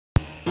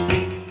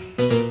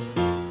I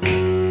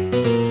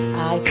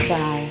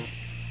spy,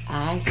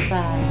 I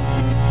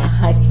spy,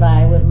 I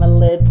spy with my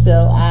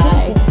little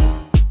eye.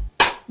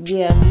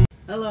 Yeah.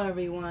 Hello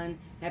everyone,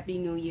 Happy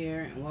New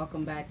Year and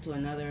welcome back to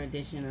another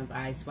edition of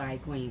I Spy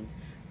Queens.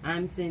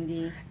 I'm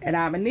Cindy. And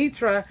I'm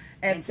Anitra,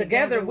 and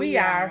together we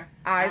are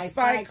I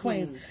Spy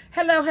Queens.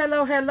 Hello,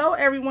 hello, hello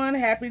everyone.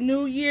 Happy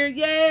New Year.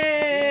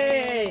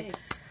 Yay! Yay.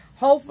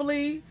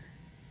 Hopefully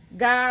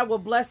God will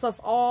bless us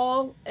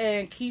all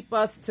and keep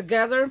us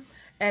together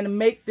and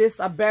make this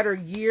a better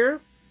year,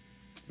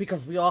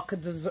 because we all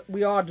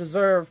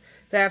deserve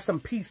to have some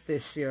peace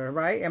this year,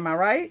 right? Am I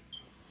right?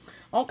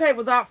 Okay,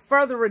 without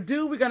further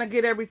ado, we're going to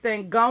get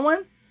everything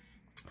going.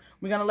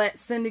 We're going to let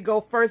Cindy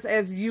go first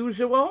as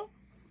usual.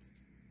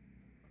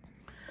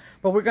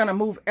 But we're going to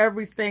move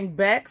everything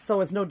back so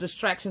there's no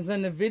distractions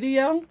in the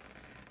video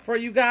for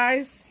you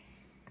guys.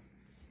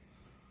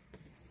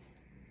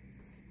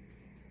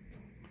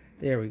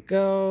 There we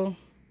go.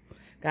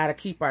 Got to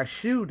keep our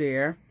shoe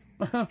there.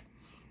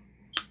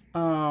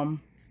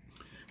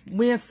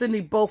 Me and Cindy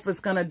both is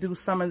going to do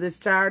some of this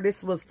jar.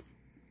 This was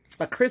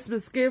a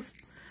Christmas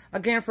gift,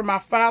 again, from my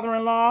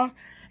father-in-law.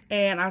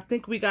 And I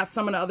think we got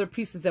some of the other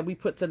pieces that we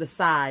put to the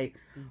side.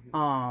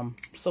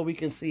 So we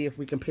can see if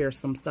we can pair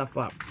some stuff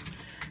up.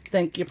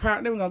 Thank you,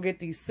 partner. We're going to get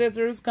these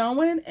scissors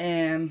going.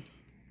 And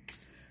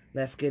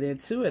let's get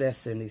into it, as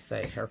Cindy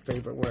say. Her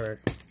favorite word.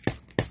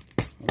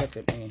 Look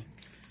at me.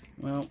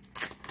 Well,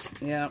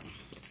 yeah.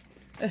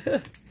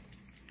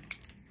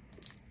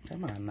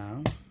 Come on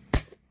now.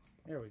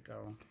 There we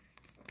go.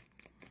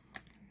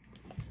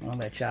 I'll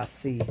let y'all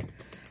see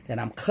that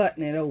I'm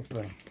cutting it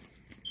open.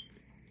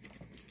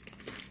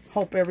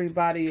 Hope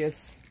everybody is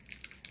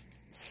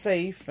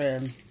safe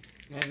and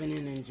having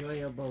an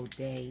enjoyable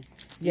day.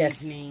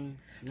 Yes, evening,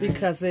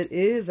 because it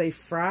is a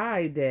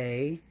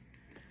Friday.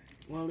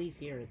 Well, at least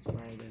here it's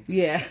Friday.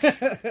 Yeah.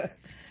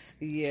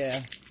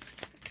 Yeah.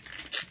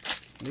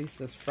 At least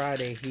it's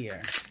Friday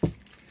here.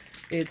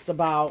 It's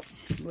about,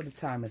 what the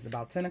time is it?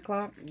 About 10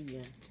 o'clock?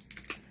 Yeah.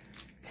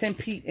 10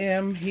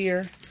 p.m.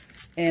 here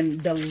in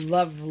the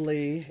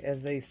lovely,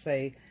 as they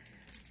say,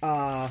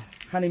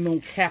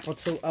 honeymoon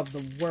capital of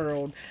the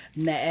world,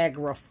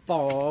 Niagara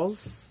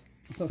Falls.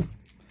 All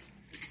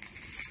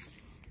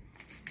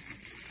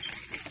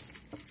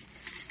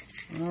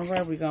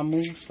right, we're going to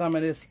move some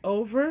of this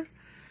over.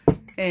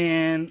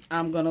 And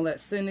I'm going to let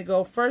Cindy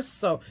go first.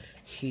 So,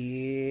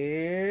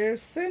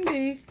 here's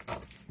Cindy.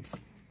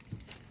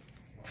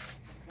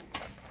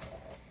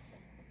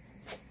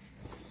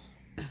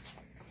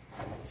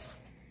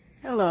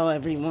 Hello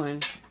everyone.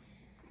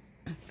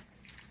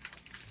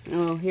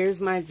 Oh,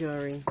 here's my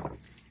jewelry.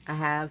 I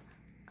have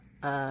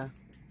a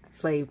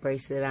slave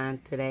bracelet on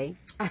today.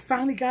 I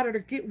finally got her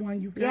to get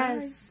one, you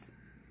guys. Yes.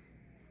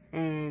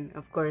 And,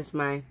 of course,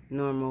 my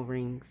normal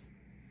rings.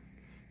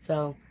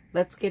 So,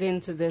 let's get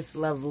into this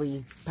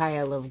lovely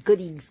pile of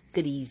goodies,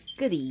 goodies,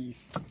 goodies.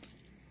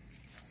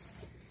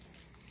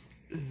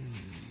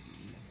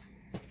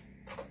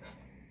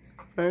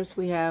 First,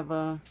 we have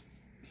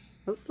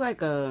looks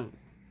like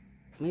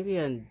maybe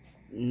a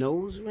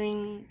nose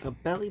ring, a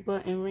belly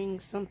button ring,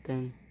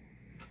 something.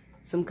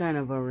 Some kind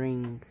of a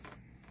ring.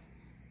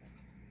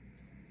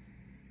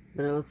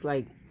 But it looks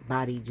like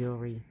body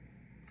jewelry.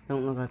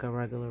 Don't look like a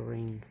regular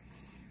ring.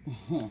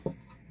 I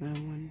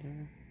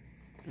wonder.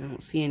 I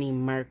don't see any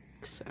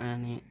marks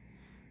on it.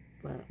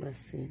 But let's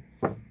see.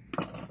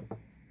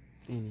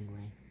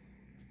 Anyway.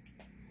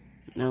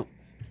 Nope.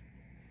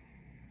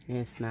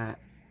 It's not.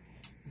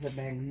 It's a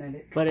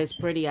magnetic. But it's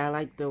pretty. I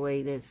like the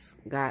way this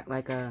got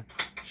like a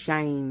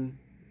shine.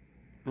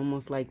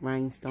 Almost like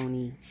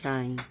rhinestone-y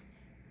shine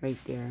right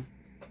there.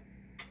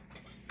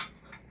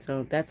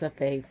 So that's a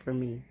fave for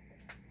me.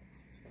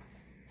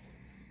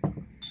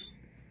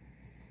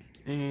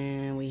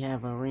 And we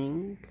have a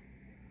ring.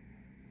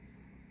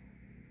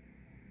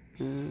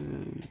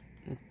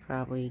 It's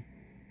probably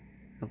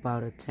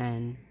about a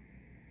 10,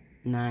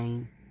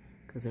 9,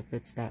 because it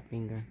fits that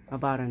finger.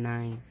 About a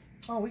 9.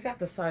 Oh, we got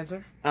the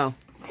sizer. Oh.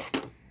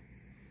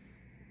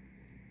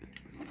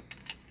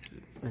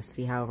 Let's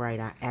see how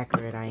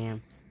accurate I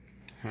am.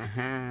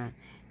 Haha.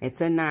 It's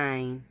a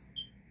 9.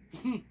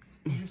 Did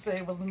you say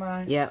it was a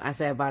 9? Yep, I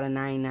said about a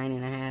 9,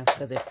 9.5,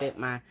 because it fit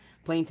my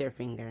pointer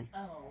finger.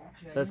 Oh,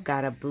 okay. So it's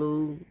got a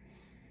blue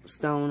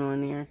stone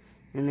on there.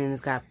 And then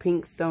it's got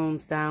pink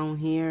stones down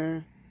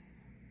here.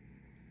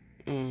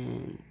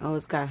 And, oh,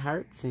 it's got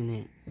hearts in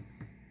it.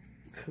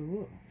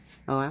 Cool.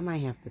 Oh, I might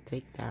have to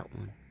take that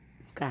one.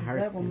 It's got hearts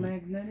in it. Is that one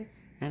magnetic?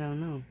 I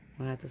don't know.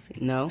 We'll have to see.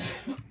 No.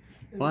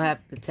 We'll have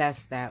to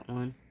test that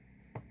one.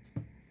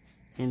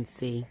 And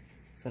see.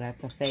 So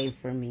that's a fave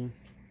for me.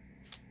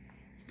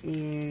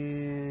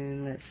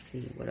 And let's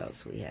see what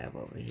else we have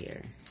over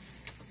here.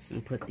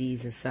 And put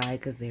these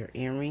aside because they're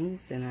earrings.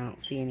 And I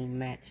don't see any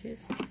matches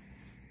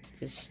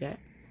just yet.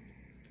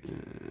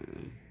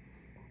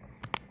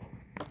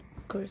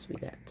 Of course, we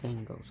got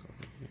tangles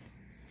over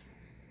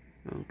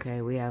here.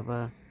 Okay, we have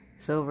a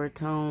silver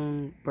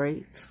tone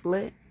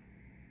bracelet.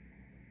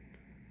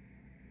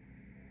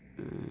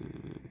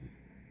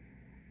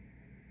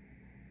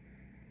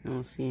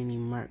 don't see any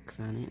marks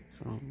on it,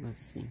 so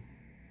let's see.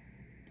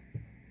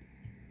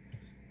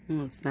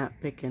 It's not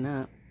picking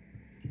up.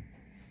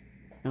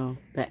 Oh,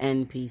 the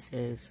end piece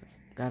is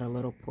got a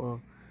little pull.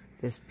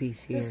 This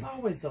piece here. There's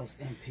always those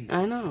end pieces.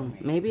 I know.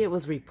 Maybe it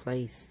was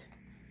replaced,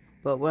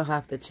 but we'll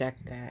have to check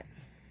that.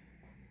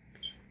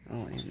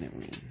 Oh, and the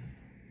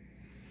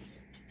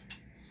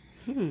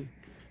ring.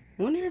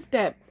 I wonder if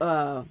that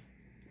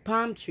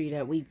palm tree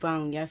that we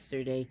found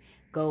yesterday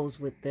goes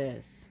with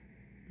this.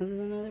 This is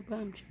another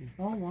palm tree.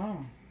 Oh,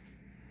 wow.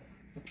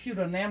 A cute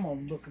enamel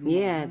looking.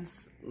 Yeah,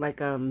 it's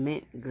like a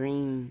mint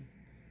green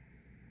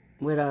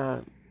with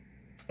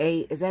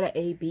is that an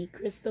AB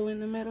crystal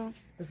in the middle?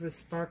 If it's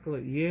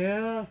sparkly,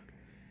 yeah.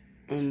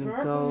 And the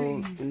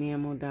gold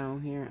enamel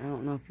down here. I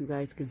don't know if you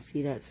guys can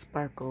see that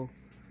sparkle.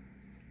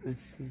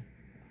 Let's see.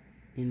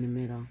 In the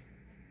middle.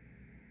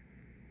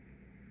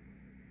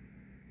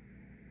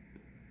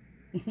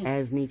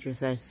 As Nitra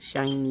says,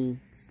 shiny.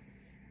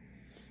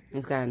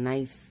 It's got a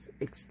nice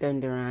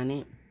extender on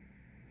it.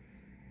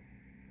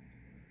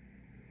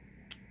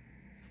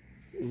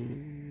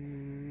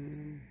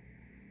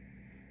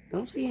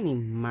 Don't see any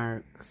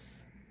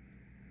marks.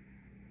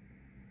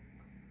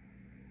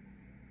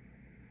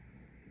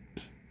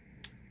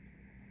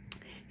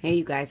 Hey,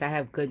 you guys, I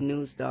have good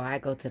news, though. I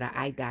go to the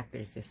eye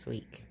doctors this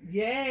week.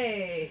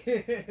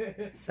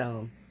 Yay!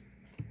 So,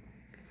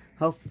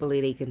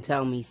 hopefully they can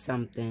tell me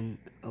something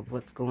of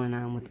what's going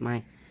on with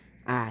my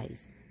eyes.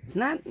 It's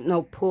not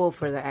no pull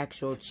for the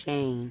actual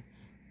chain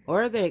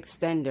or the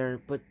extender,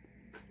 but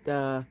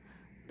the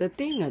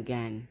thing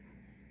again.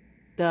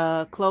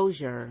 The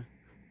closure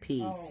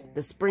piece,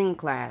 the spring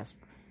clasp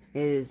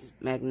is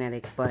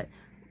magnetic, but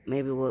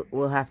maybe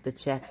we'll have to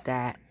check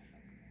that.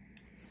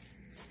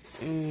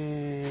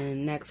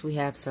 And next we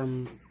have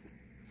some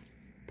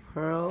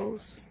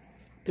pearls,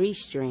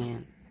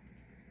 3-strand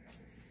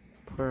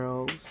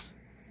pearls.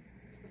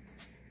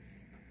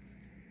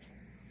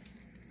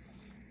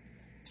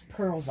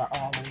 Pearls are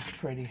always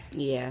pretty.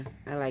 Yeah,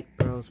 I like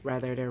pearls,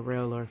 whether they're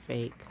real or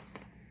fake.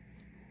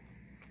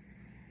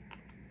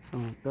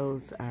 So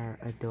those are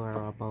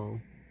adorable.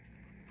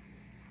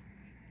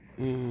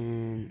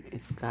 And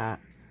it's got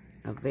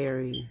an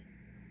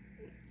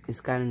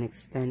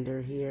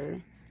extender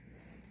here.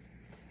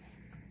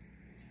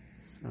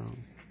 So,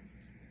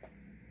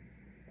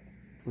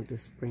 with the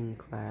spring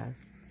clasp.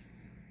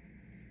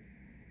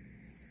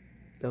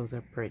 Those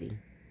are pretty.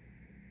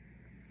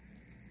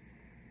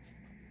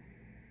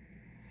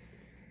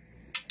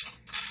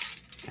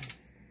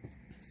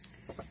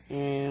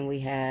 And we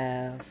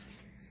have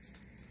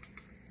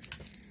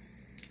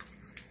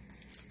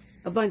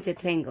a bunch of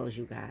tangles,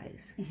 you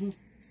guys.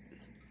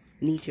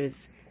 Nitra's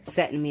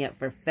setting me up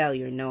for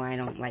failure. No, I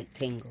don't like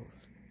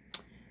tangles.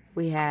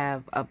 We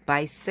have a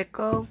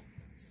bicycle.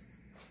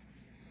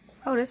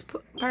 Oh, this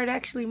part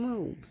actually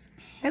moves.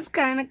 That's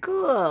kind of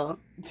cool.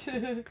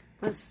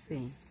 Let's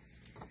see.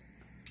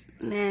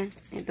 Nah,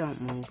 it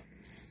don't move.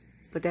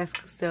 But that's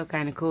still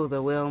kind of cool.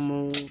 The wheel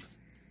moves.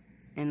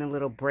 And the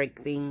little brake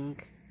thing.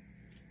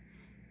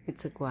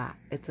 It's a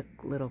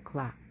little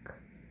clock.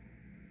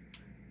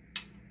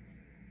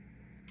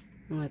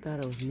 Oh, I thought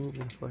it was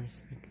moving for a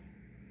second.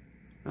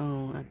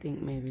 Oh, I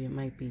think maybe it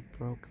might be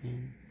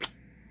broken.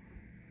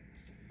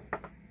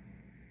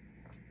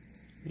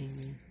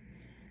 Maybe.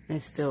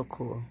 It's still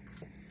cool.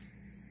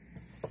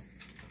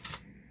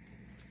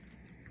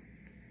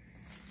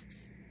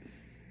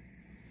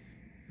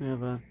 We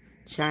have a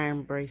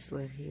charm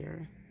bracelet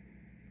here.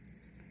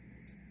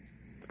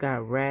 It's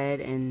got red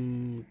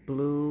and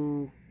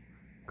blue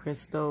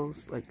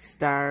crystals, like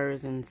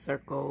stars and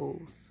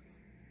circles.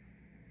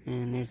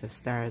 And there's a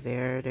star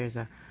there. There's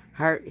a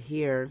heart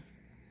here.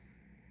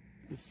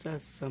 It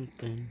says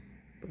something,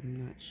 but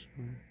I'm not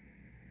sure.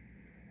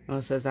 Oh,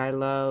 it says, I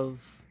love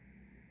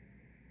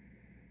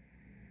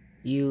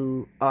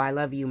you. Oh, I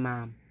love you,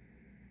 Mom.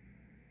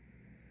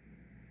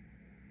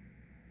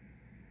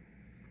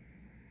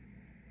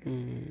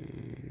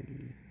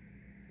 And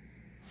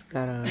it's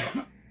got a...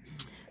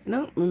 I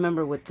don't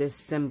remember what this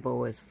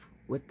symbol is,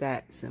 what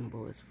that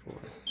symbol is for.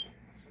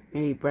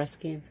 Maybe breast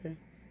cancer?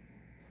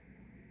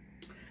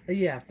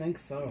 Yeah, I think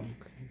so.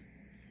 Okay.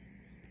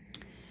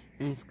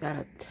 And it's got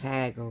a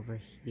tag over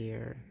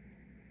here.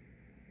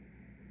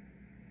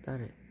 Thought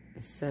it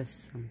says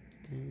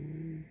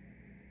something.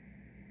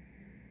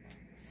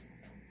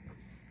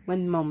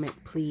 One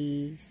moment,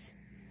 please.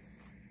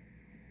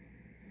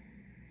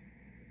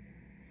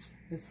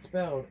 It's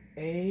spelled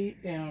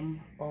A-M-O-R-E.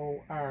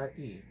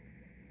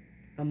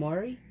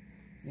 Amori?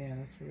 Yeah,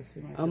 that's what it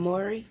seems like.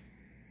 Amori?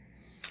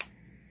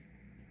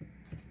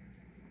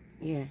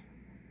 Yeah.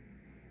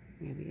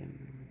 Maybe Amori.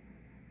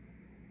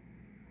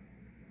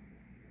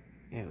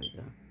 There we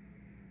go.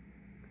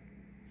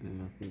 I don't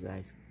know if you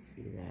guys can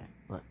see that,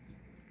 but...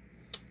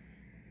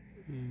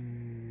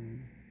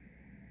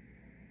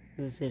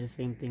 Does it say the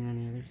same thing on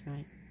the other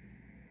side?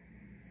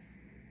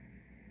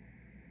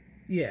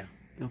 Yeah.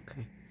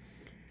 Okay.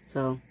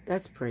 So,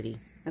 that's pretty.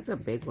 That's a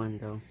big one,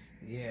 though.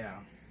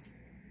 Yeah.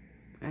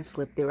 I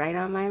slipped it right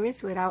on my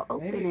wrist without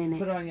Maybe opening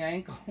put it. it on your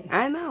ankle.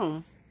 I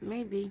know.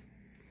 Maybe.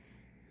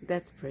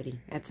 That's pretty.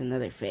 That's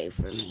another fave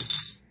for me.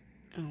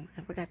 Oh,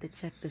 I forgot to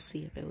check to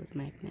see if it was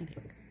magnetic.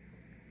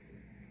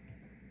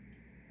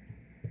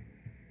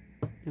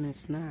 And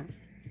it's not.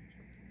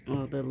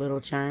 Well, the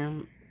little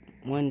charm,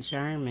 one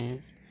charm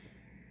is.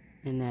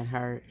 And that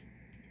heart.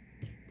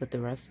 But the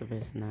rest of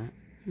it's not.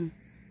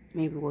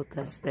 Maybe we'll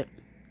test it.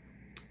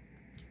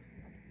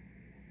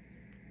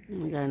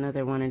 And we got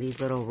another one of these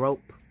little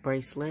rope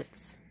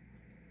bracelets.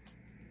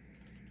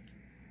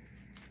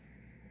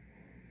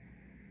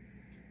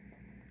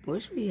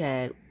 Wish we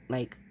had,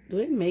 like, do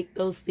they make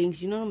those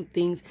things? You know them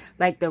things,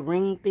 like the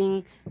ring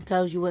thing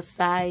tells you what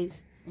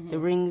size the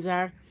rings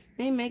are?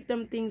 They make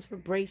them things for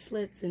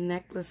bracelets and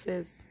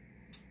necklaces.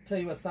 Tell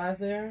you what size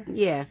they are?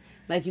 Yeah,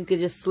 like you could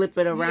just slip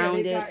it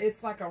around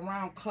It's like a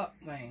round cup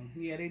thing.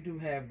 Yeah, they do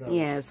have those.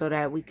 Yeah, so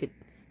that we could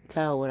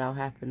tell without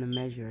having to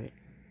measure it.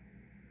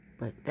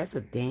 But that's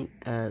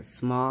a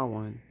small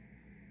one.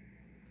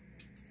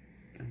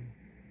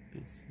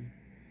 Let's see.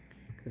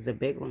 Because the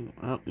big one,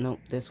 oh, nope,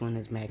 this one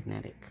is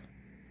magnetic.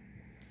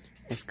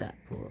 It's got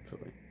pull to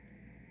it.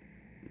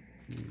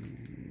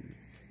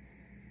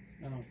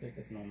 I don't think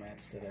it's no match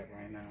to that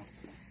right now.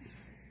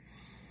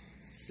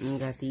 And we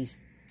got these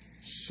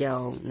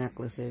shell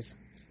necklaces,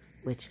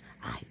 which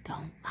I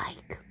don't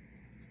like.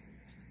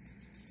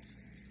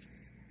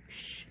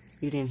 Shh,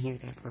 you didn't hear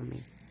that from me.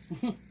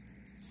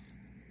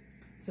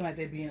 Seems like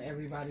they be in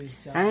everybody's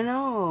job. I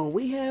know.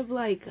 We have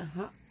like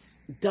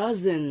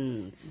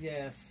dozens.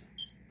 Yes.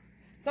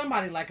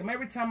 Somebody like them.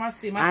 Every time I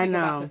see them, I think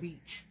about the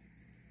beach.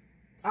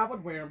 I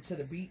would wear them to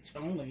the beach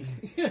only.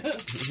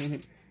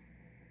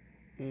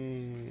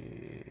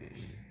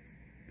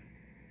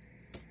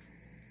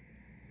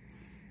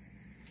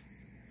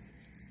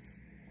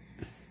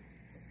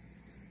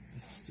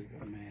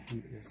 Stupid man.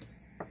 This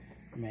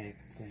mag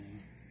thing.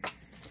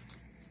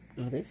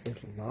 Oh, this is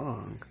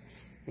long.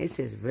 This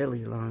is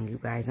really long, you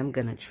guys. I'm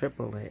gonna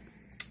triple it.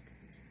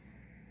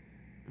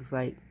 It's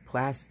like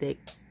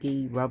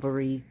plasticky,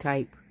 rubbery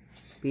type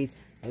piece.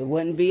 It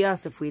wouldn't be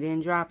us if we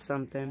didn't drop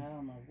something. I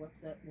don't know what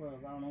that was.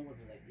 I don't know. Was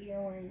it an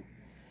earring?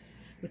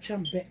 Which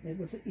I'm betting it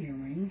was an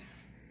earring.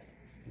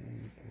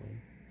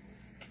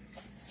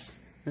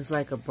 It's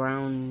like a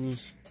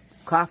brownish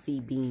coffee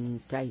bean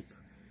type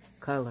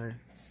color.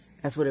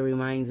 That's what it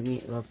reminds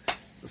me of.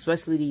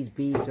 Especially these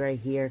beads right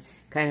here.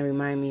 Kind of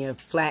remind me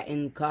of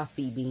flattened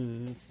coffee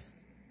beans.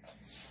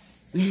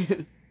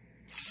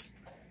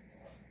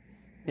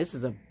 This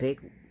is a big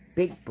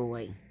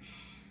boy.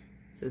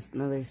 This is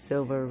another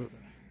silver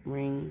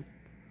ring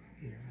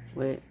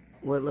with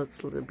what looks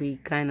to be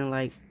kind of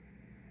like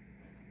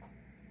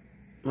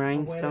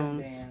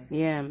rhinestones.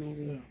 Yeah,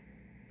 maybe.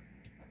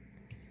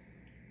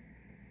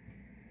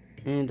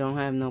 And it don't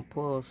have no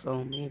pull,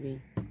 so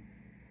maybe.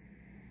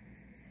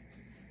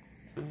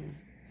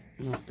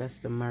 No, that's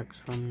the marks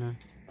from the...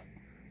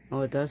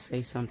 Oh, it does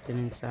say something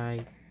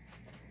inside.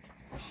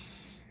 It's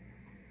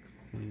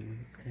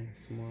kind of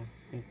small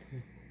right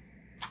there.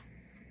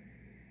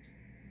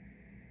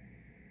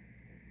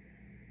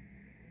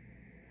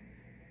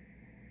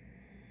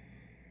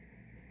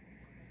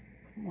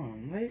 Come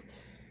on, light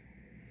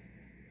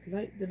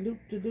the loop.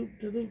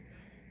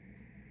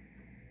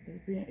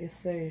 It's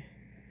say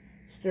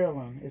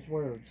sterling. It's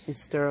words. It's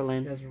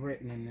sterling. That's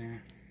written in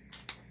there.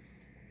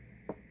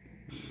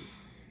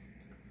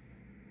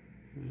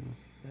 I don't know if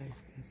you guys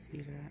can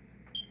see that.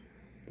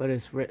 But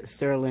it's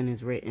sterling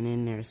is written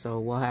in there, so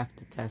we'll have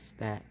to test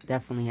that.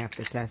 Definitely have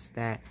to test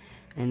that.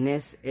 And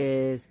this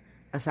is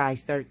a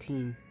size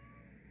 13.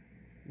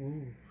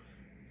 Ooh.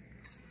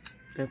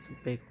 That's a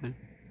big one.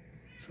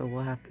 So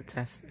we'll have to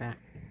test that.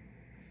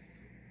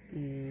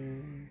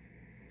 And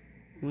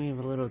we have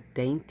a little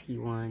dainty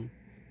one.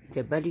 It's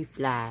a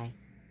butterfly.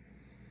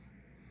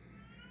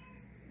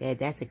 Yeah,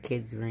 that's a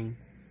kid's ring.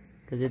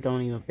 Because it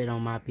don't even fit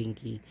on my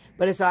pinky.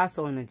 But it's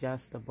also an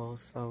adjustable,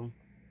 so.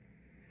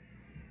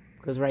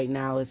 Because right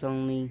now it's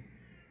only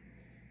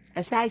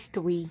a size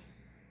 3.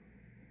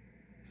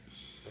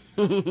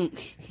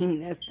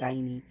 That's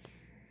tiny.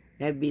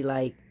 That'd be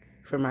like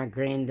for our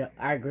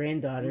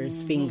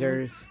granddaughter's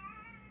fingers.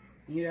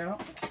 Yeah.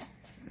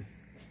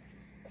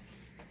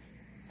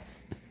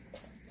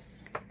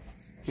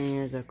 And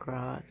here's a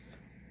cross.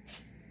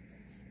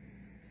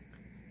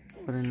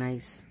 With a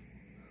nice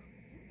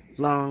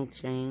long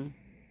chain.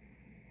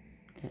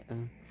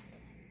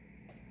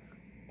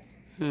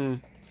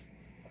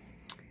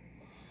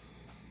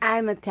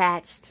 I'm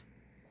attached.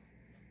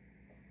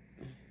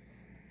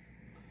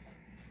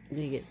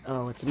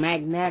 Oh, it's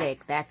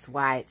magnetic. That's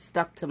why it's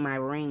stuck to my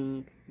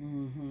ring.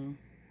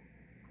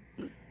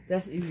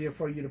 That's easier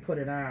for you to put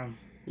it on.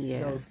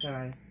 Yeah. Those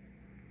kind.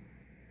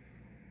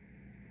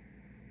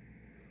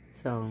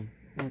 So,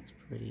 that's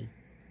pretty.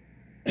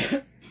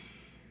 I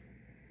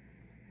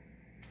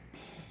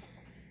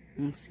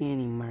don't see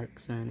any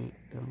marks on it,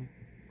 though.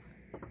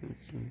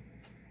 Let's see.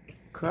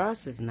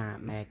 Cross is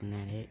not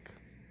magnetic.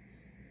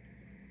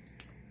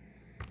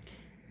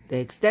 The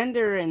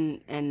extender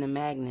and the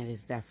magnet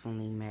is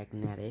definitely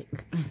magnetic.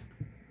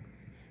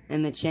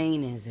 And the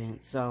chain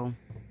isn't, so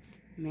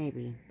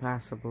maybe,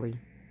 possibly.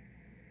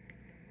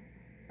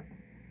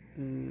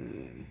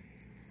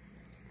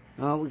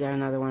 Oh, we got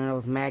another one of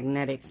those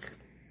magnetic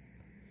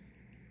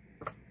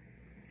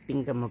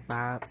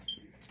thingamabobs.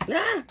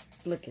 Ah!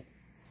 Look at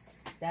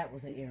that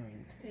was an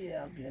earring.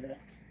 Yeah, I'll get it.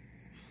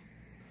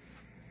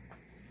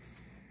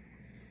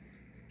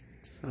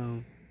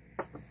 So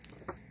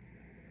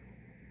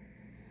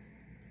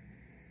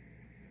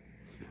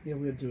yeah,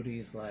 we'll do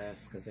these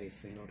last because they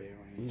single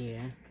earrings.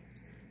 yeah.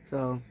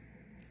 So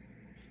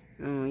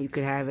you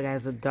could have it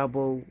as a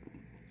double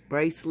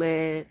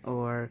bracelet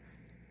or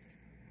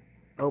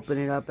open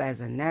it up as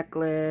a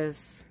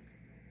necklace.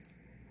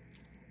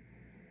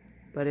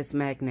 But it's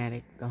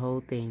magnetic, the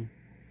whole thing.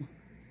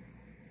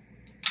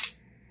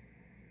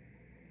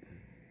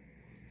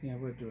 Yeah,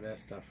 we'll do that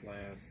stuff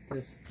last.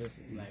 This is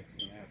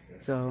next, and that's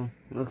it. So,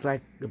 looks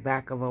like the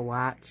back of a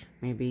watch.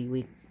 Maybe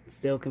we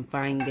still can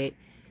find it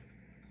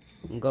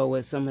and go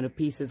with some of the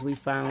pieces we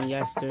found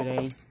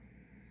yesterday.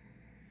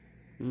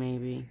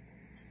 Maybe.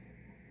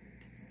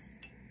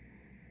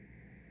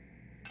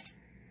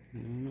 I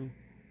don't know.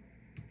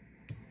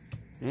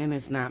 And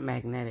it's not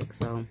magnetic,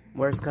 so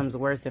worst comes to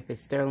worst, if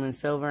it's sterling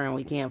silver and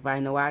we can't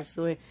find the watch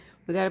to it,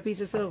 we got a piece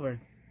of silver.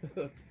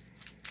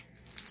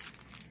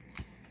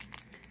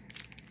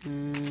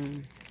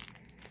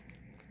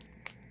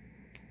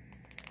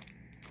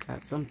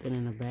 Got something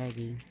in a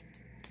baggie.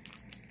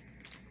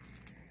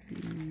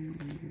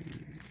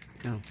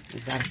 Oh,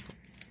 is that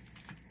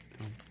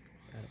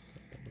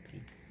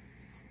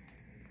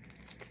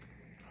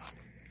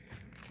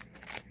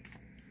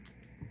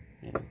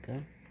there we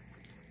go.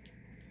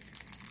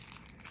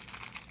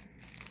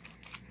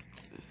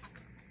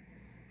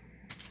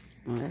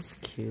 Oh, that's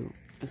cute.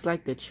 It's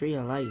like the tree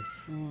of life.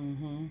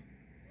 Mm-hmm.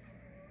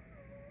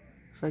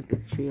 It's like the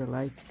tree of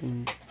life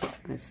thing.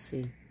 Let's see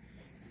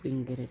if we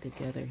can get it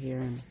together here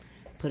and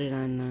put it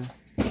on the...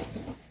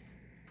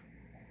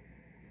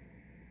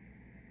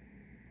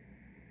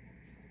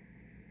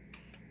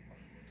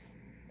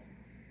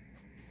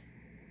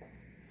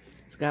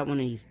 It's got one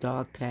of these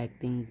dog tag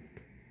thing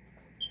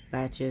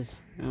latches.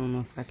 I don't know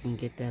if I can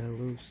get that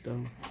loose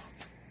though.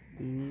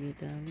 Can you get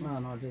that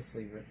loose? No, just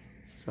leave it.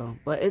 So,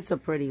 but it's a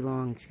pretty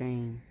long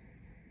chain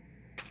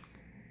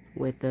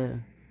with the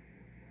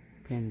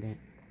pendant.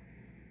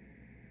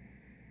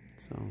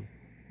 So,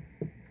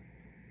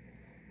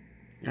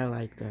 I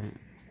like that.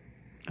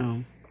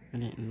 Oh, I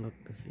didn't look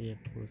to see if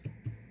it was.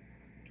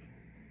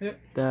 Yep.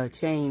 The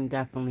chain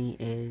definitely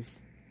is.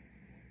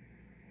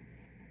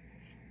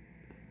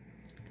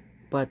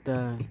 But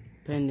the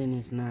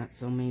pendant is not,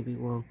 so maybe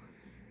we'll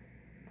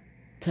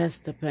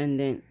test the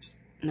pendant,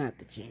 not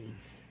the chain.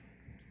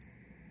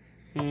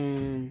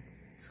 And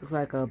this looks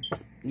like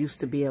used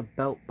to be a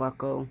belt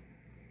buckle.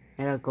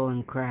 That'll go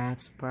in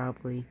crafts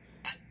probably,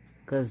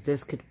 because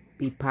this could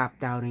be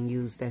popped out and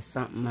used as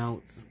something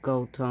else.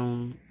 Gold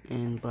tone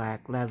and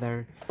black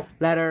leather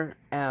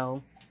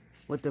L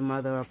with the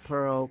mother of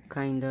pearl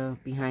kind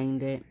of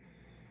behind it.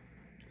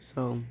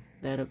 So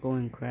that'll go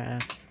in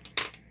crafts.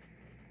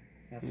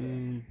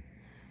 And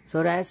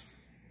so that's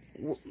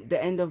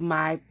the end of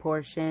my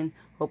portion.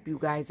 Hope you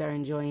guys are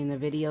enjoying the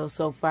video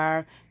so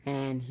far.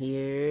 And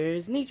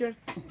here's Nidra.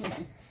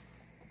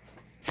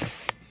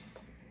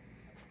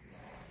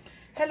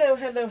 Hello,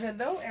 hello,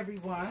 hello,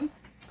 everyone.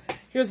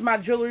 Here's my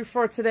jewelry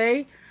for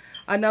today.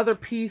 Another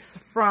piece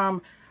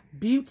from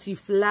Beauty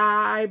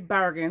Fly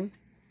Bargain.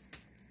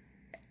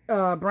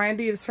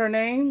 Brandy is her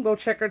name. Go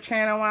check her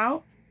channel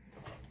out.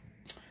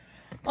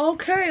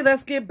 Okay,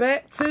 let's get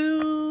back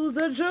to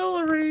the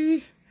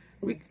jewelry.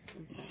 We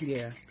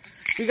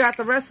got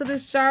the rest of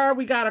this jar.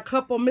 We got a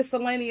couple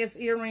miscellaneous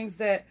earrings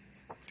that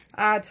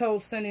I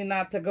told Cindy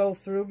not to go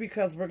through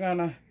because we're going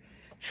to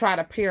try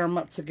to pair them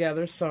up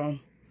together. So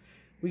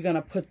we're going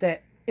to put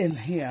that in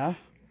here.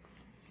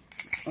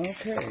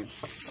 Okay.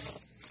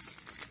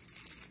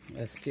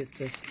 Let's get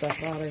this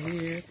stuff out of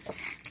here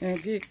and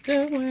get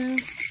going.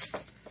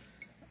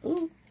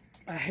 Ooh,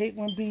 I hate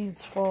when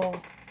beads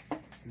fall.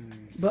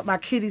 But my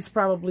kitties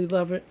probably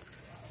love it.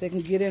 They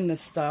can get in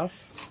this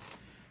stuff.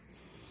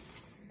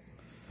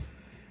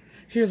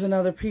 Here's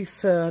another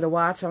piece to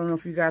watch. I don't know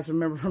if you guys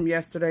remember from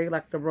yesterday,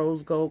 like the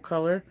rose gold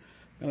color.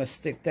 I'm going to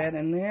stick that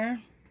in there.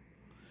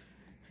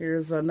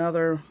 Here's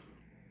another,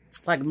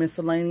 like,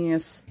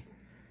 miscellaneous,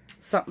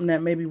 something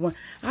that maybe went.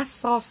 I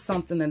saw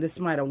something that this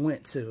might have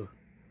went to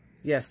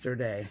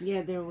yesterday.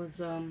 Yeah, there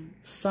was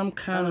some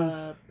kind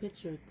of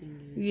picture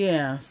thingy.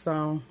 Yeah,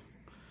 so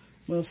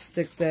we'll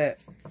stick that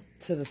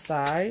to the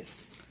side.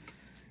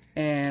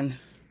 And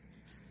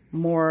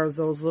more of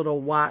those little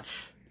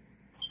watch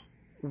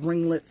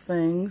ringlet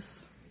things,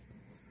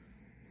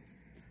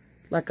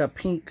 like a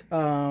pink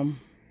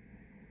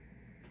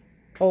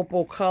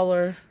opal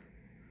color,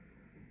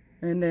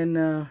 and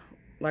then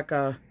like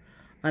a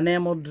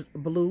enameled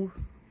blue.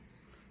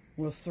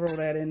 We'll throw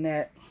that in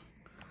that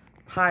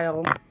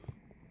pile.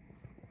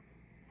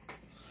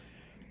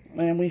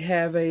 And we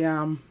have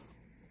a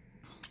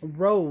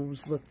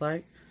rose, look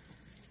like.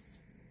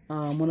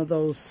 One of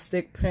those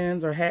stick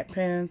pins or hat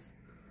pins.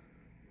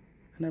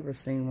 I never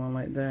seen one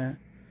like that.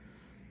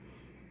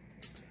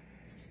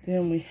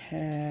 Then we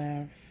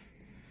have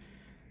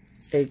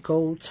a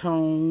gold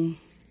tone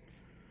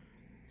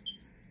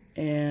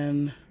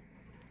and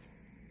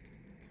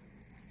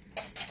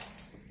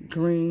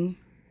green.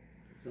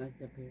 It's like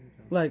the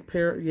peridot. Like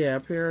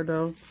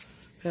peridot.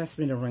 Pass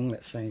me the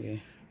ringlet thingy.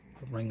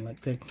 The ringlet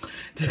thing.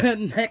 The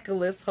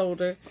necklace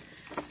holder.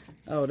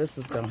 Oh, this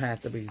is gonna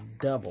have to be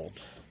doubled.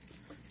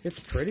 It's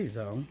pretty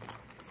though.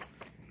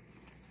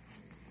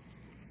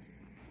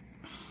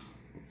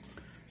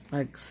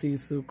 Like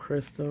see-through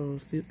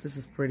crystals. This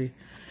is pretty.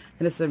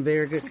 And it's in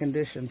very good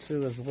condition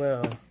too as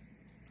well.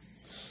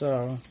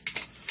 So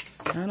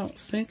I don't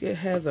think it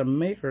has a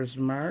maker's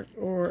mark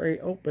or a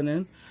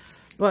opening.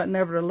 But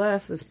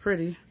nevertheless, it's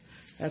pretty.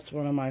 That's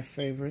one of my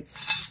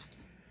favorites.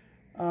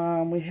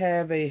 We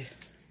have a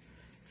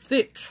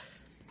thick,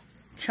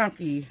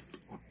 chunky,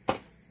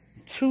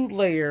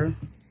 2-layer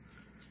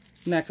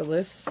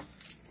necklace.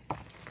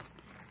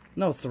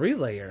 No, 3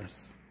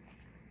 layers.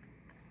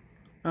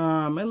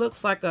 It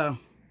looks like a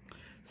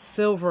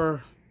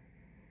silver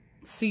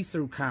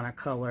see-through kind of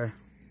color.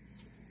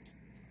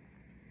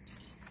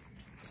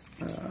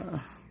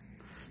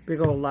 Big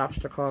old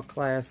lobster claw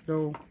clasp.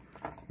 No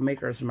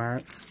maker's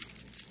mark.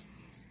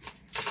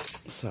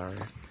 Sorry.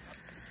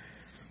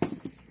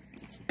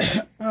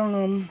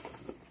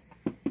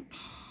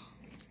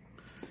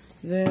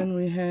 Then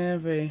we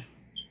have a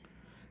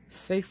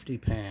safety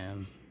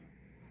pan.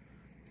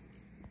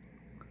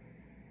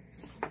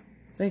 I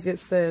think it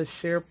says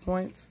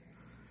SharePoint.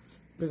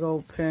 Big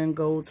old pen,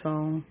 gold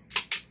tone.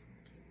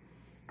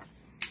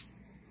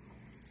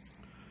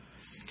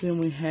 Then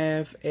we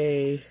have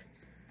a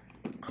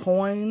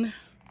coin,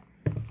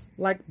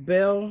 like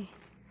bell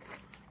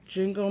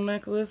jingle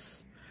necklace.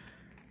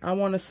 I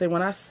want to say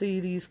when I see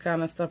these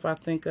kind of stuff, I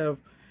think of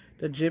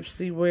the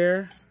gypsy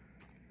wear.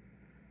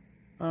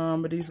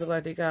 But these look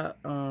like they got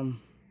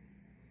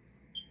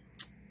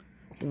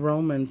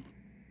Roman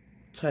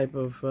type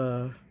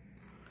of,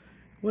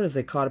 what is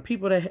it called? The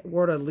people that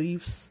wore the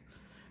leaves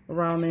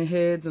around their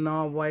heads and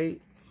all white.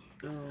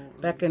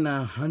 Back in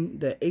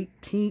the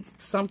 18th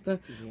something.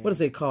 Yeah. What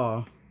is it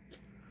called?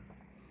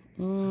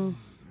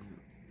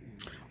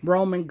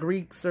 Roman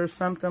Greeks or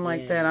something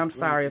like that. I'm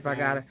sorry if I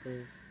got it.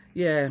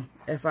 Yeah,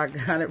 if I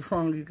got it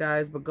wrong, you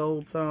guys. But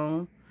gold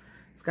tone.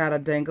 It's got a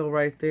dangle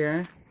right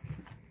there.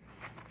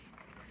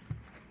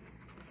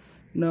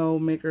 No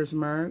maker's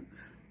mark.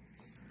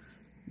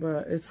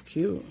 But it's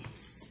cute.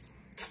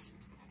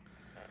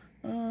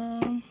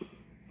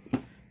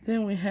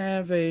 Then we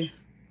have a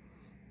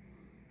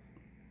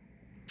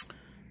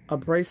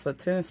bracelet,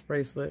 tennis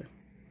bracelet.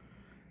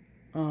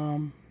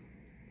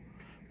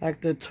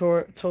 Like the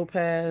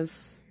topaz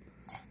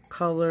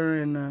color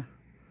and the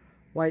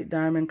white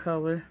diamond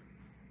color.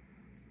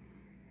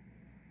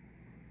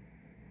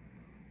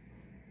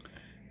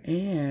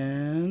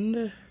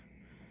 And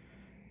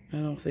I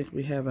don't think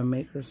we have a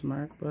maker's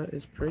mark, but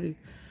it's pretty.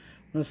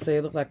 I'm going to say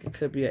it looked like it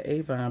could be an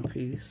Avon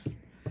piece.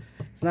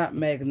 It's not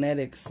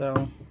magnetic,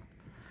 so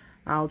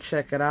I'll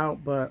check it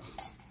out, but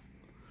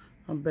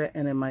I'm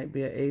betting it might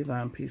be an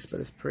Avon piece, but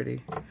it's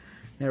pretty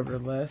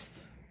nevertheless.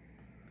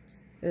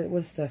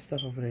 What's that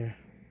stuff over there?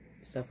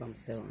 Stuff I'm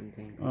still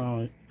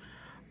untangling.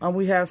 Oh.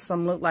 We have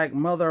some look like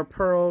mother of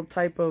pearl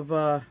type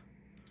of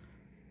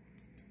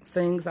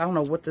things. I don't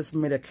know what this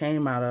might have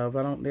came out of.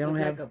 They don't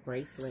have like a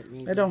bracelet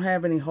maybe. They don't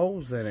have any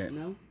holes in it.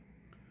 No?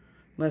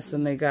 Less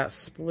than they got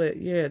split.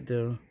 Yeah, it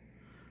do.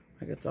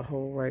 Like it's a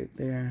hole right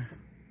there.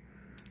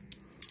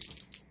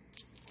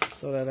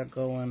 So that'll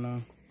go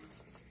in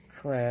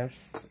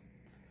crafts.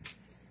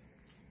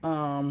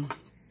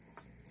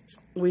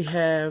 We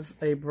have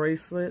a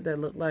bracelet that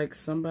looked like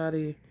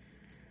somebody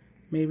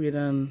maybe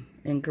done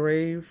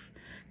engraved.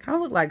 Kind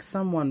of looked like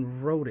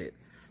someone wrote it.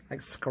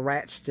 Like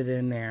scratched it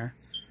in there.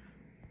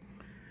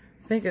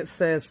 I think it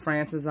says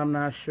Francis. I'm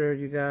not sure,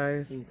 you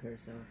guys. In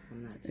cursive.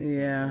 I'm not sure.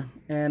 Yeah.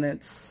 And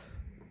it's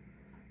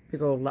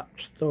big old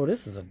lobster. Oh,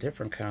 this is a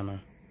different kind of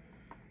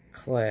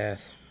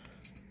clasp.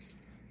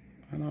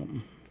 Not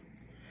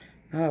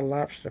a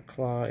lobster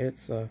claw.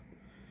 It's a...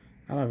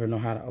 I don't even know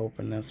how to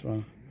open this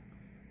one.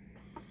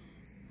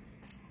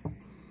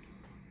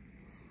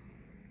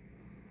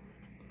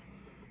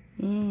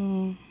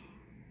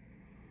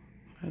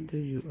 How do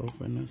you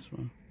open this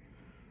one?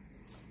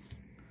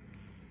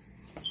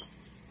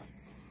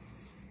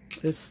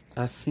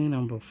 I've seen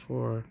them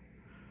before.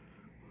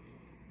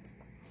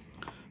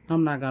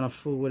 I'm not gonna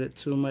fool with it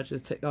too much.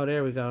 Oh,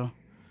 there we go.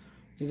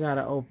 You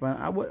gotta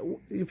open.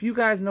 If you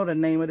guys know the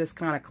name of this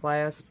kind of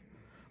clasp,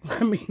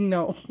 let me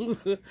know.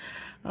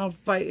 I'm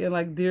fighting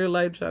like dear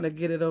life trying to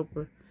get it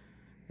open.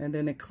 And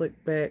then it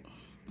clicked back.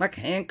 Like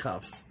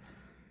handcuffs.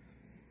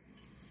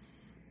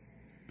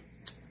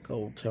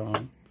 Gold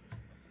tone.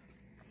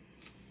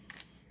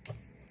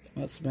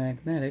 That's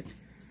magnetic.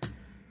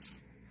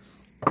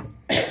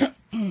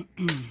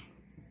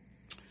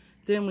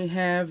 Then we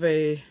have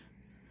a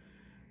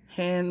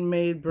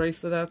handmade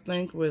bracelet, I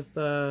think, with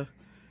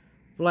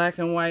black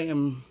and white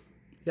and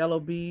yellow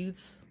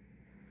beads.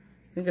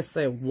 I think it's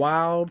a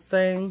wild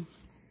thing,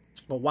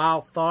 or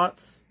wild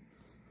thoughts.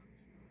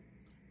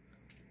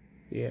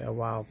 Yeah,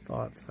 wild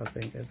thoughts, I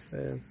think it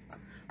says.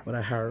 What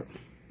I heard.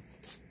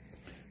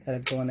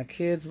 That'll go in the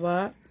kids'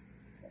 lot.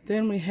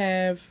 Then we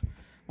have,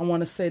 I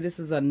want to say this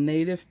is a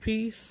native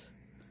piece.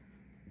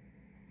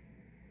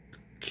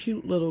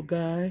 Cute little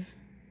guy.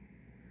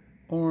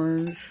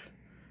 Orange,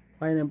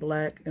 white and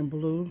black and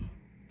blue.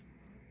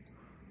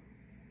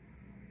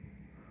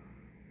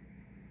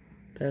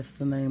 That's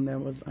the name that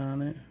was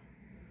on it.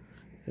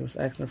 It was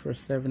asking for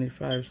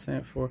 75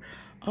 cents for,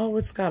 oh,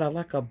 it's got a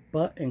like a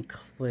button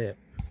clip.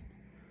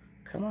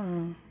 Come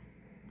on.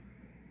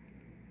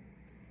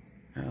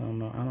 I don't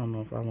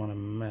know if I want to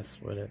mess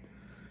with it.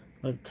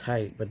 Look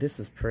tight, but this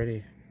is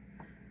pretty.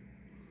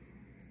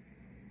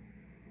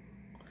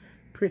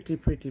 Pretty,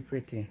 pretty,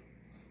 pretty.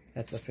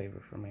 That's a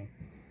favorite for me.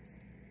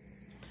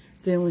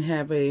 Then we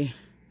have a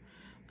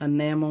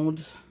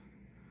enameled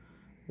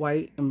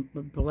white and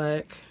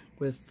black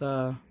with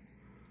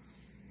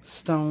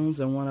stones,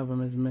 and one of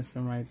them is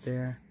missing right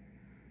there.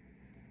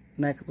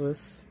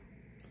 Necklace.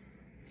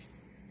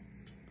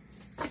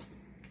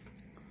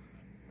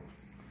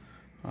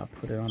 I'll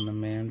put it on the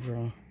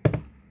mandrel.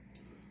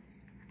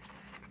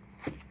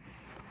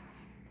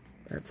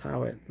 That's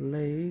how it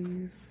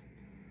lays.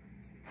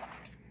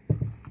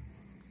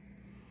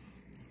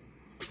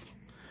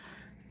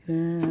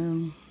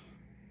 Then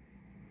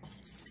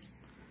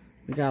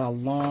we got a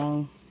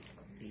long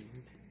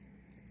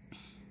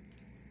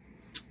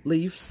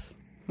leaves.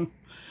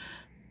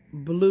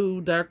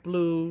 Blue, dark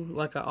blue,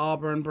 like an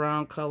auburn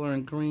brown color,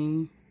 and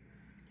green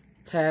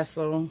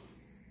tassel.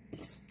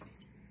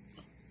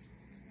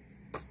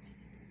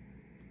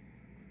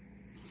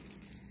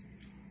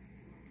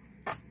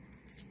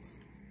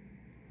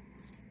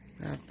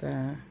 Got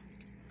that.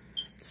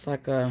 It's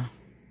like a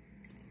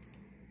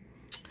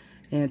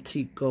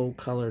antique gold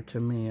color to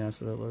me.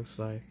 That's what it looks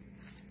like.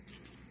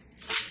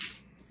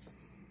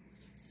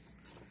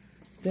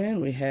 Then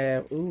we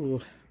have,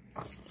 ooh,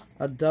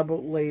 a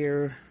double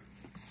layer,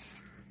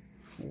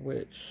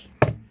 which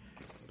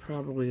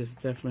probably is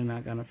definitely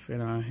not gonna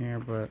fit on here,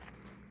 but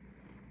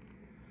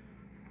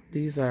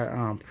these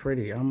are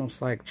pretty,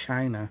 almost like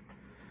China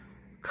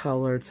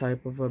color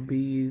type of a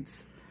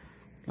beads,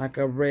 like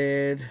a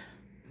red,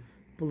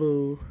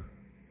 blue,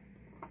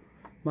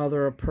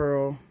 mother of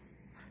pearl.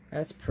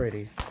 That's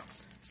pretty.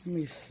 Let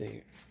me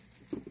see.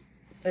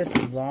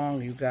 It's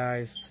long, you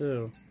guys,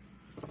 too.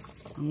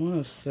 I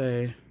want to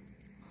say,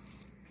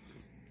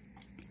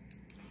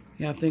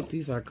 yeah, I think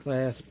these are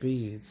glass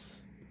beads.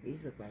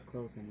 These look like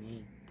clothes and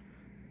me.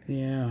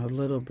 Yeah, a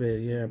little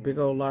bit, yeah. Big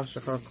old lobster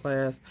claw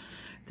clasp.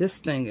 This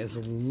thing is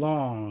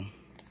long.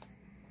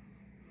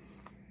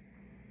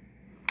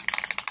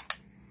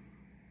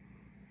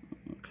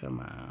 Come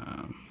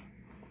on.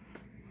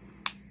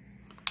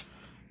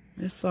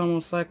 It's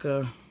almost like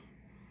a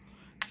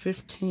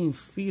 15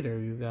 feeder,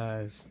 you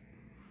guys.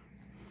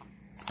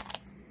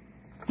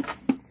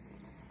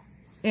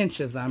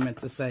 Inches, I meant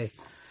to say.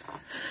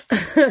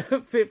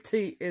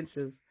 15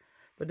 inches.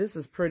 But this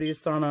is pretty.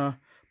 It's on a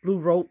blue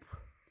rope.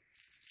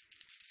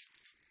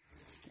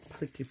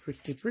 Pretty,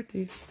 pretty,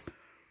 pretty.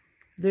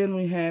 Then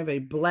we have a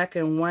black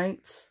and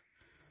white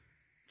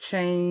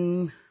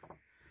chain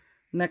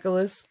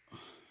necklace.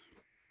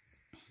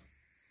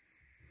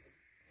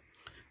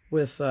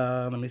 With,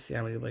 let me see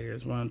how many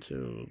layers. 1,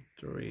 2,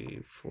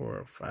 3,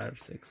 4, 5,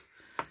 6.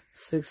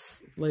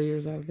 6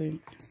 layers, I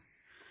think.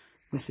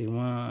 Let me see.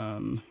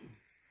 1.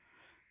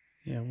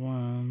 Yeah,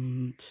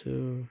 1,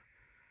 2,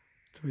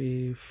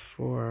 3,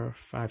 4,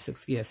 5,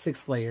 6. Yeah,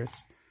 6 layers.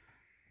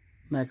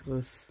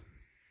 Necklace.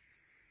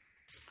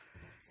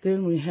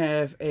 Then we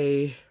have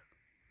a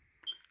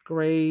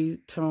gray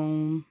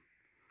tone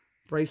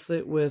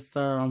bracelet with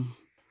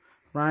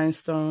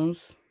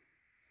rhinestones.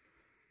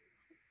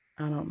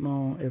 I don't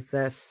know if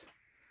that's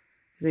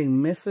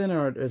anything missing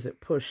or is it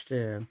pushed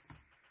in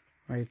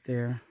right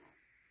there.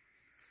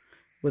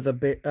 With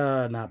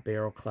a, not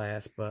barrel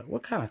clasp, but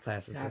what kind of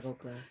clasp is this? Toggle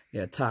clasp.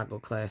 Yeah, toggle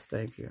clasp,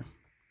 thank you.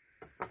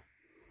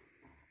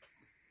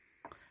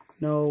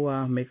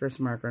 No maker's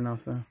mark or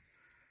nothing,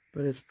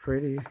 but it's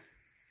pretty.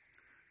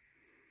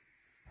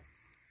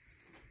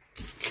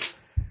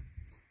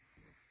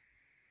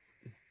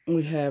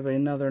 We have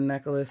another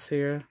necklace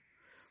here.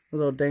 A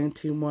little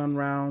dainty one,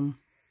 round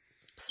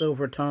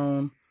silver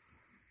tone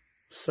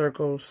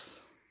circles.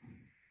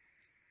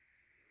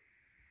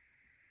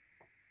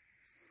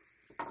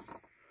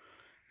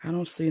 I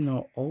don't see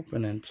no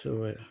opening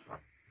to it.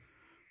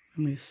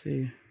 Let me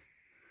see.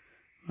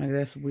 Like,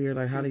 that's weird.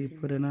 Like, how do you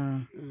put it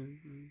on?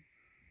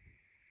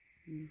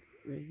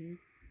 Right here.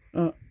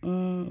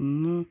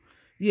 No.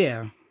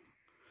 Yeah.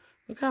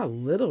 Look how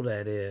little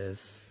that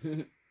is.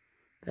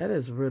 That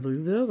is really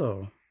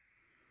little.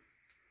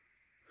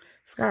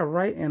 It's got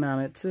writing on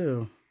it,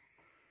 too.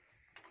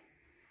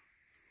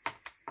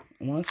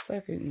 1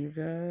 second, you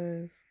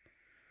guys.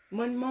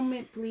 1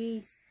 moment,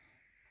 please.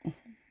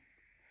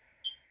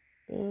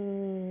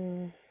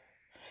 Say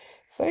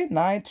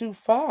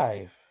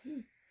 925.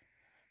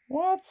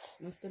 What?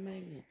 What's the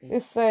magnet thing?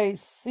 It say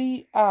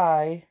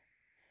CI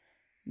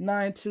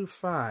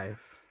 925.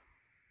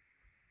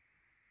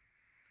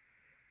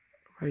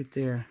 Right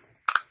there.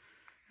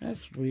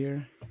 That's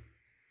weird.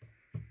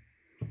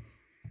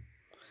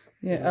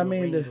 Yeah, I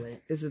mean,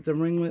 is it the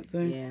ringlet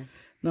thing? Yeah.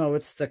 No,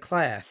 it's the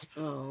clasp.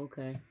 Oh,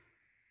 okay.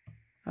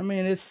 I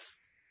mean, it's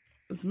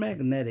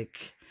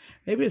magnetic.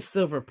 Maybe it's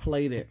silver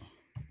plated.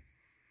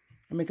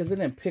 I mean, because it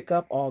didn't pick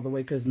up all the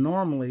way. Because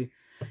normally,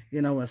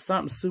 you know, when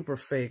something's super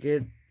fake,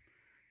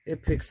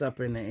 it picks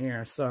up in the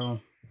air. So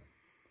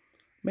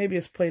maybe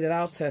it's plated.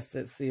 I'll test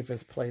it, see if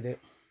it's plated.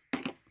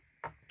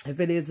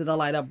 If it is, it'll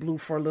light up blue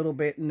for a little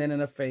bit and then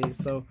it'll fade.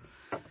 So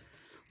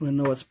we'll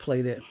know it's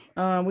plated.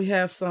 We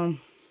have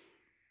some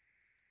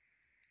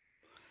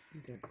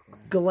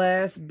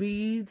glass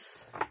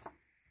beads.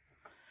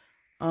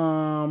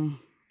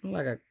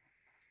 Like a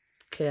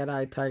cat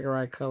eye, tiger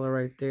eye color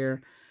right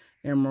there.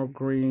 Emerald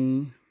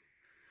green,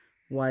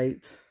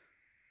 white,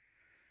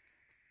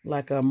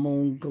 like a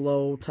moon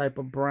glow type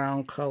of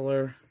brown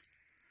color.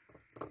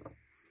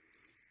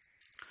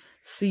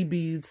 Sea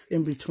beads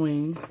in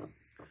between.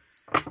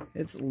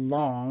 It's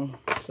long.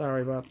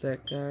 Sorry about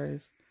that,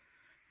 guys.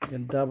 You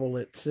can double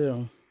it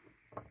too.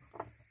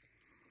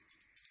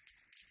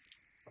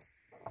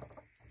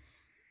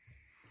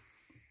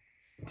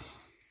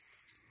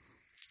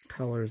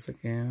 Colors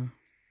again.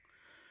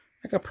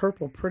 Like a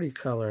purple pretty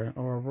color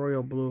or a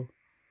royal blue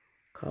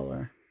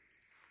color.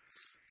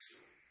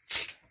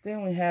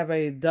 Then we have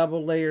a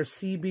double layer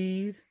sea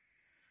bead.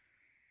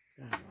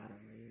 Got a lot of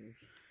layers.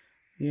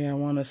 Yeah, I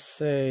want to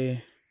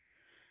say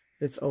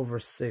it's over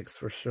 6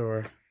 for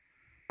sure.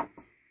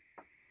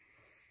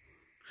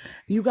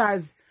 You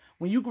guys,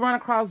 when you run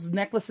across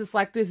necklaces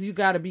like this, you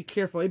got to be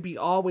careful. It be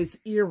always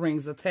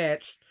earrings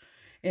attached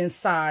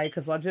inside,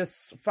 because I just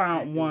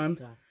found one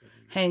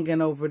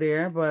hanging over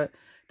there. But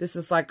this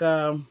is like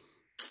a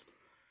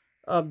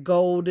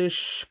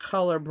goldish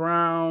color,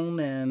 brown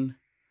and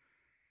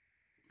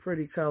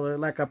pretty color,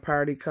 like a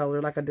party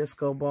color, like a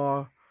disco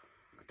ball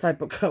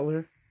type of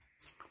color.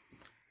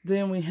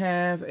 Then we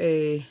have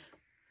a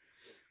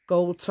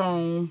gold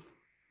tone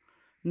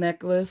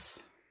necklace,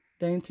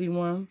 dainty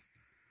one.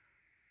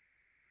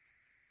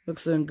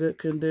 Looks in good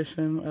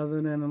condition,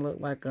 other than it look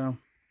like a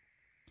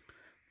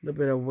little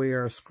bit of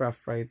wear or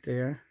scruff right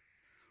there.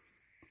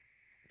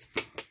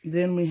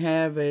 Then we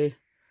have a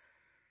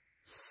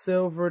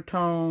silver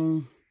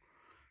tone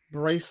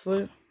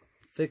bracelet,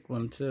 thick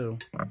one too.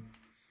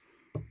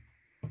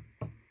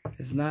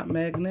 It's not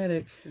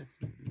magnetic,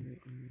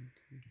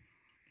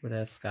 but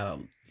that's got a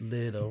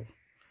little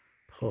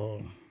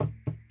pull.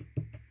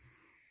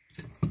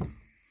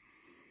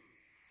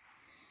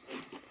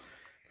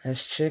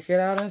 Let's check it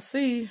out and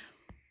see.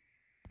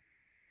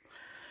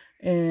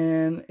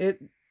 And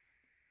it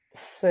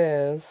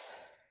says,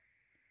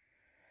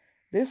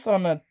 this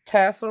on the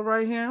tassel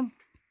right here,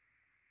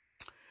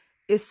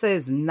 it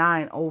says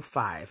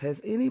 905. Has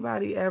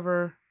anybody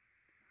ever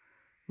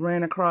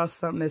ran across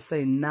something that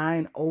say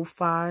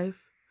 905?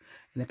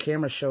 And the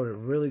camera showed it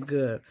really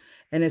good.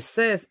 And it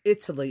says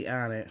Italy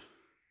on it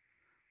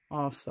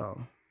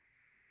also.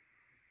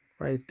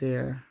 Right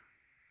there.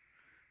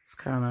 It's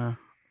kind of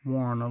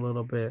worn a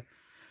little bit.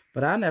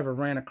 But I never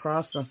ran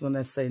across something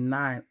that say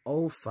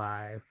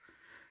 905.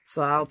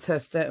 So I'll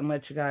test that and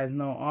let you guys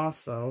know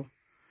also.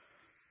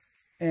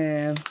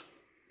 And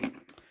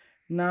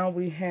now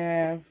we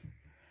have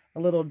a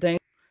little dainty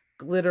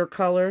glitter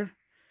color.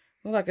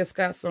 Looks like it's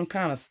got some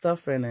kind of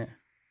stuff in it.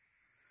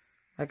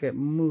 Like it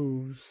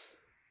moves.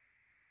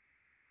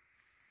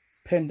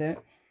 Pendant.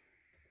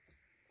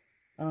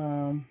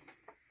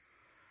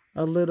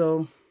 A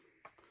little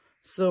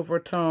silver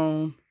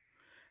tone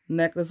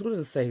necklace. What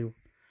does it say?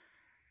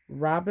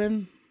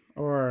 Robin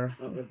or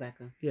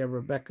Rebecca. Yeah,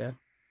 Rebecca.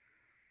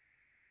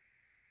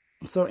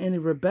 So any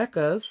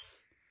Rebeccas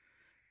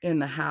in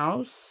the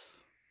house,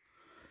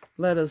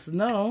 let us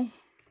know.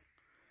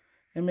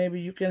 And maybe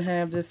you can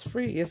have this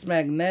free. It's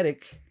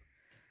magnetic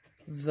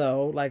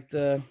though, like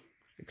the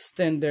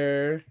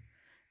extender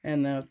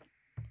and the,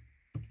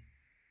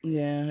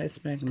 yeah,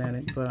 it's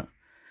magnetic, but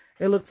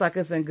it looks like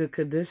it's in good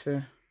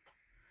condition.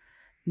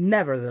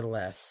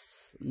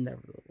 Nevertheless.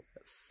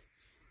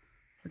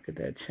 Look at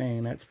that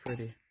chain. That's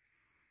pretty.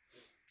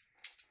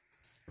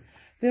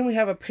 Then we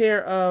have a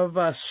pair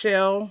of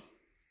shell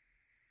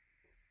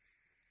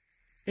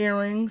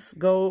earrings,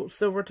 gold,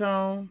 silver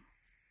tone.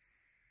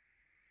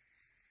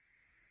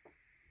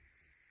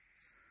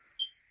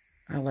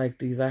 I like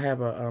these. I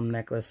have a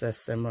necklace that's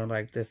similar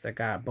like this that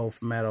got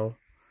both metal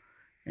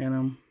in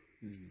them.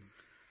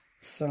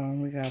 So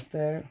we got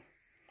that.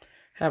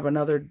 Have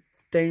another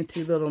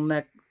dainty little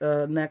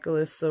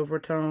necklace, silver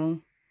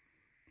tone,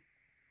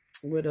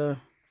 with a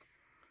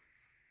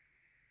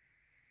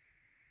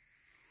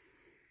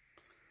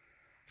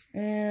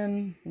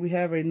and we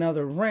have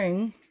another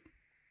ring,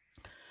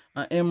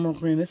 emerald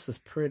green. This is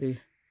pretty.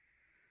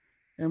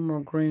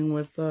 Emerald green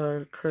with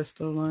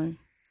crystal line.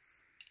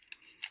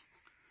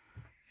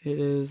 It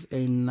is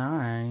a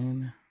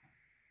 9.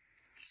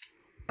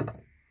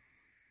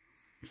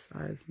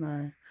 Size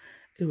 9.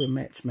 It would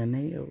match my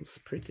nails.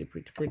 Pretty,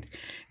 pretty, pretty.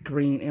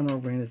 Green,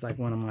 emerald green is like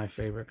one of my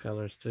favorite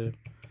colors too.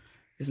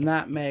 It's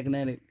not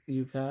magnetic,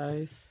 you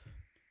guys.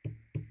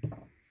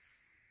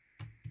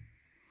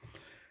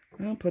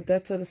 I'll put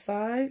that to the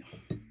side.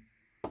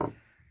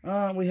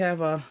 We have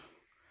a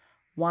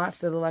watch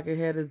that look like it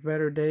had its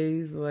better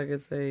days. Like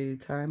it's a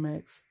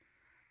Timex.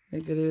 I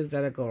think it is.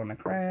 That'll go on the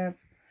craft.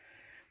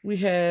 We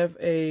have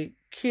a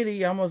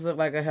kitty. Almost look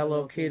like a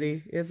Hello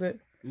Kitty. Is it?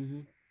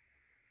 Mm-hmm.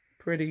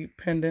 Pretty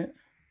pendant.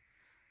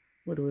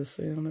 What do it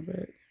say on the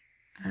back?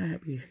 I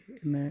be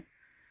hating that.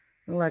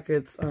 Look like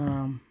it's,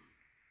 I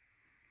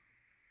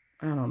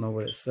don't know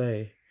what it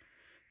say.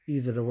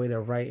 Either the way the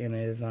writing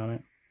is on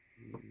it.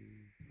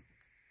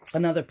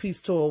 Another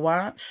piece to a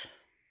watch.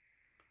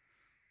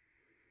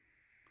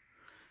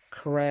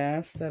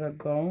 Crafts that'll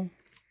go.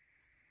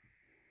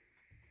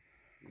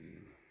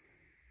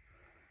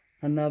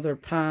 Another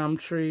palm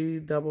tree,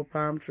 double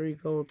palm tree,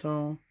 gold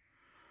tone.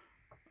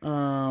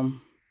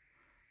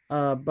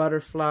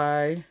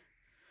 Butterfly.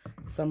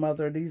 Some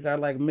other, these are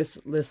like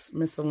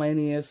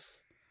miscellaneous.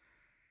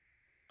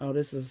 Oh,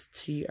 this is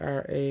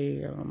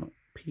TRA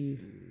P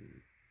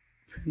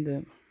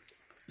pendant.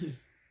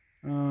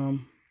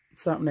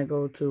 Something that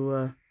go to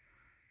a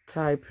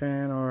tie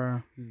pin or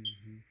a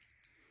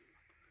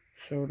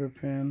shoulder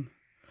pin.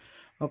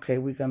 Okay,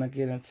 we're gonna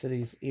get into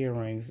these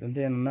earrings, and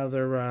then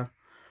another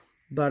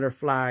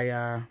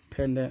butterfly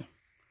pendant.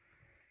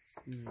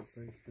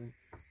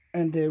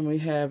 And then we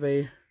have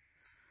a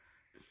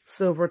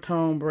silver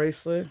tone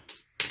bracelet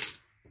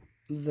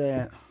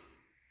that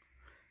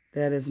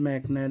is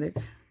magnetic,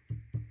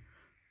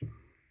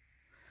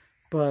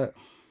 but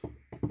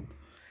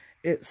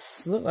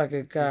it's look like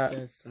it got,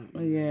 it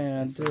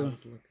yeah, it do.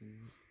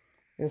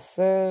 It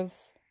says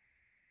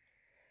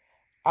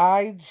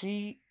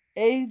AGI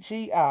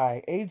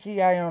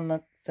on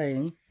the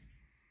thing,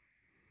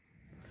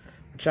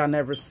 which I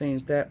never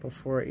seen that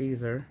before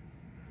either.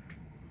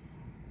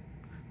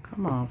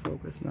 Come on,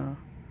 focus now.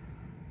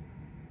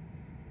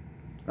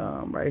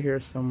 Right here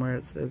somewhere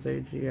it says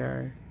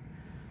AGI.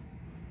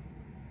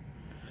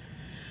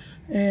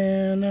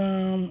 And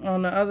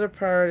on the other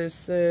part it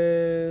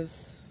says,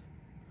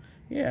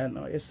 yeah,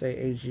 no, it say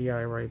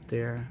AGI right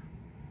there.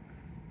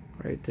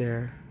 Right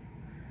there.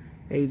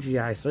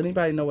 AGI. So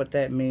anybody know what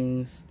that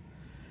means?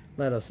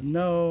 Let us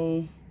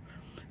know.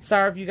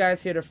 Sorry if you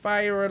guys hear the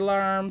fire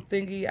alarm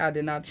thingy. I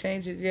did not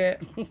change it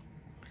yet.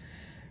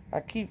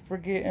 I keep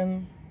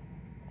forgetting.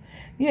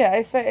 Yeah,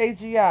 it say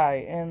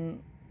AGI,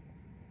 and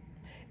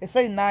it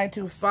say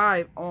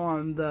 925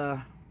 on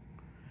the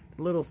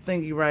little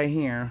thingy right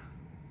here.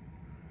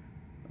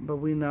 But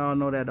we all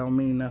know that don't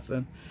mean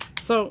nothing.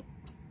 So,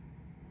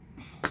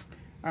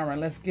 alright,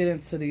 let's get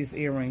into these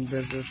earring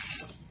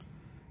business.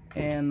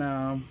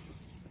 And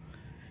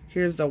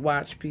here's the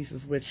watch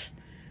pieces, which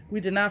we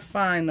did not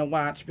find the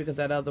watch because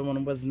that other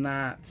one was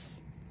not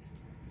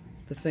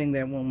the thing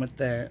that went with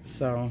that.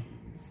 So,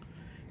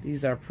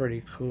 these are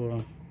pretty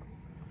cool.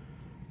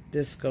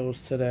 This goes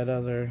to that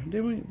other.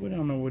 Did we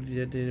don't know what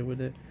you did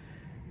with it.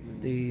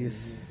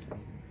 These.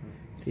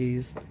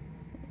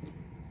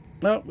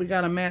 Well, we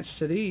got a match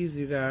to these,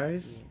 you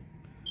guys.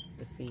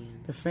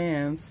 The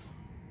fans.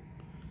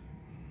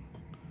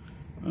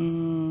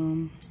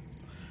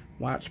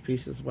 Watch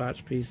pieces.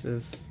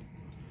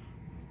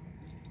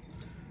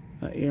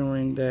 An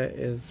earring that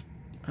is,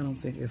 I don't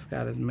think it's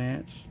got a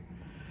match.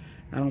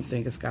 I don't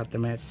think it's got the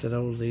match to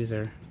those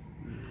either.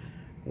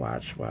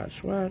 Watch.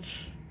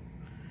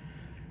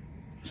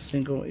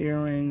 Single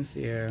earrings,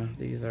 yeah,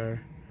 these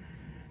are,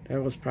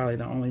 that was probably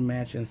the only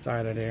match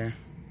inside of there.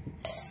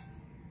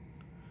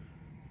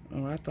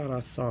 Oh, I thought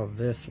I saw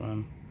this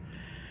one.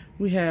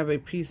 We have a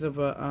piece of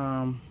a,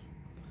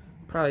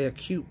 probably a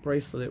cute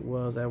bracelet it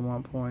was at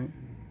one point.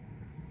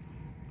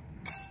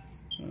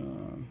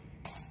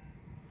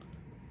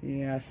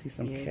 Yeah, I see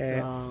some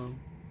cats.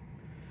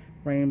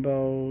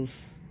 Rainbows.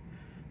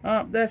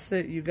 That's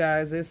it, you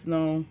guys. There's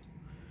no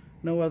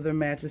other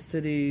matches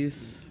to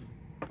these.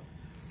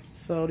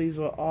 So these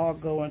will all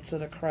go into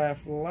the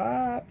craft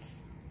lots.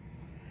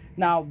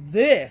 Now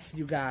this,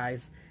 you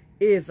guys,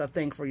 is a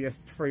thing for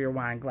your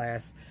wine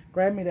glass.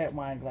 Grab me that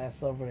wine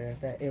glass over there,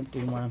 that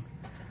empty one.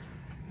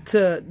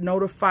 To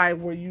notify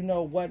where you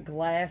know what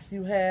glass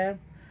you have.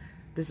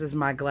 This is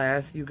my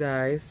glass, you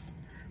guys.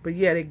 But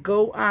yeah, they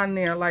go on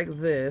there like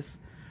this.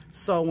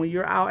 So when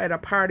you're out at a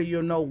party,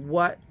 you'll know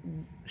what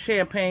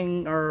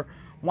champagne or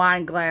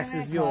wine glass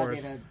is yours.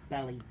 I called it a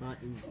belly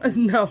button.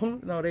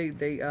 No,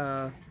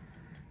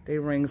 they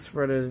rings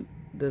for the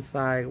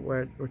decide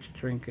what your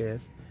drink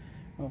is.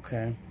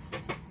 Okay.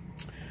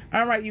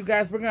 All right, you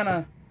guys, we're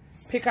gonna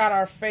pick out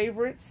our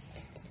favorites,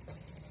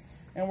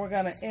 and we're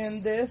gonna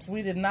end this.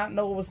 We did not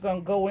know what was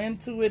gonna go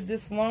into it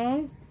this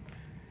long,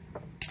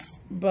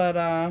 but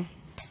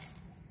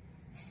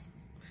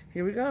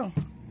here we go.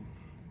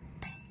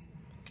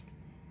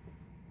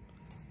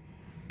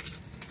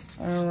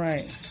 All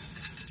right.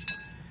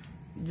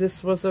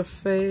 This was a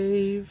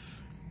fave.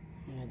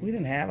 We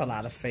didn't have a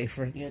lot of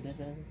favorites. Yeah, this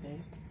other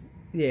thing.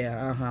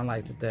 Yeah, I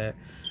liked that.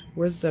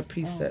 Where's the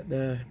piece that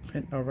the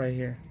pin? Oh, right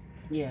here.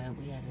 Yeah,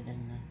 we had it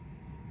in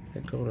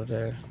there. Go to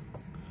there.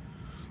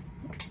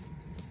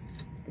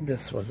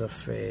 This was a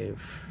fave.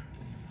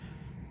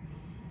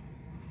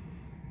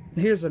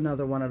 Here's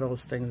another one of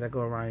those things that go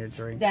around your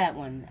drink. That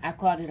one. I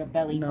called it a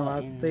belly button.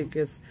 I think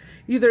it's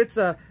either it's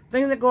a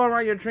thing that go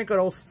around your drink or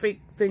those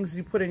fake things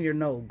you put in your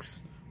nose.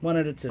 One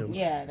of the two.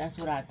 Yeah, that's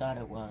what I thought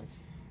it was.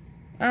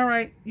 All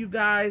right, you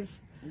guys.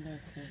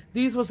 That's it.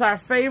 These was our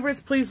favorites.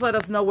 Please let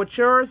us know what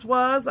yours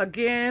was.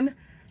 Again,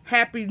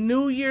 Happy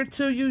New Year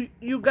to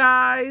you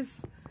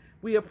guys.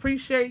 We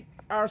appreciate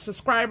our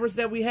subscribers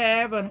that we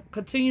have and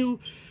continue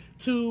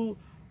to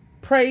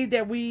pray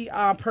that we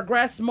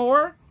progress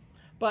more.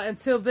 But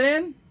until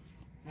then,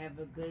 have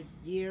a good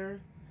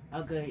year,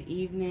 a good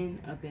evening,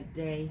 a good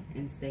day,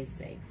 and stay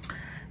safe.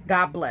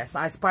 God bless.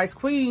 Ice Spice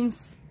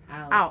Queens.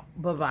 Out. Out.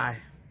 Bye-bye.